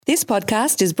This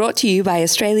podcast is brought to you by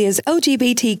Australia's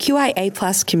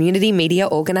LGBTQIA+ community media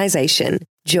organisation,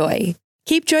 Joy.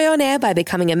 Keep Joy on air by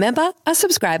becoming a member, a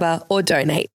subscriber, or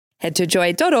donate. Head to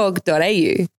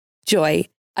joy.org.au. Joy,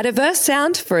 a diverse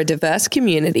sound for a diverse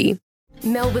community.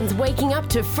 Melbourne's waking up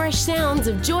to fresh sounds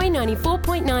of Joy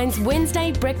 94.9's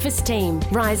Wednesday breakfast team.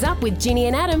 Rise up with Ginny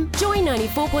and Adam, Joy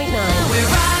 94.9. We're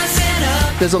rising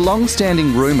up. There's a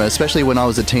long-standing rumour, especially when I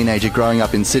was a teenager growing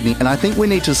up in Sydney, and I think we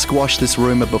need to squash this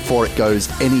rumour before it goes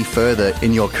any further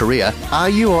in your career.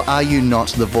 Are you or are you not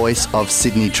the voice of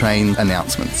Sydney train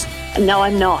announcements? No,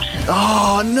 I'm not.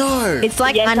 Oh, no. It's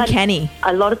like uncanny.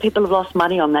 A lot of people have lost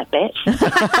money on that bet.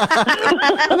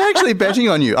 I'm actually betting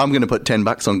on you. I'm going to put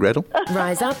 $10 on Gretel.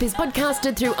 Rise Up is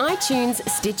podcasted through iTunes,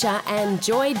 Stitcher and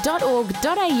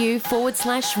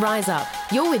joy.org.au/rise up.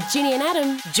 You're with Ginny and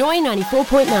Adam, Joy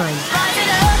 94.9. Rising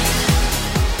up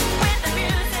with the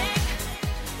music.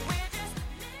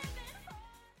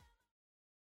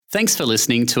 Thanks for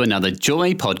listening to another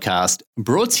Joy podcast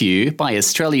brought to you by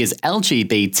Australia's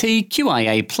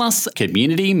LGBTQIA+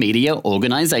 community media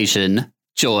organisation,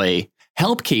 Joy.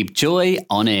 Help keep Joy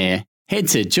on air. Head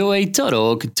to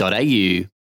joy.org.au.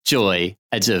 Joy,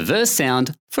 a diverse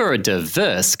sound for a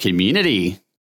diverse community.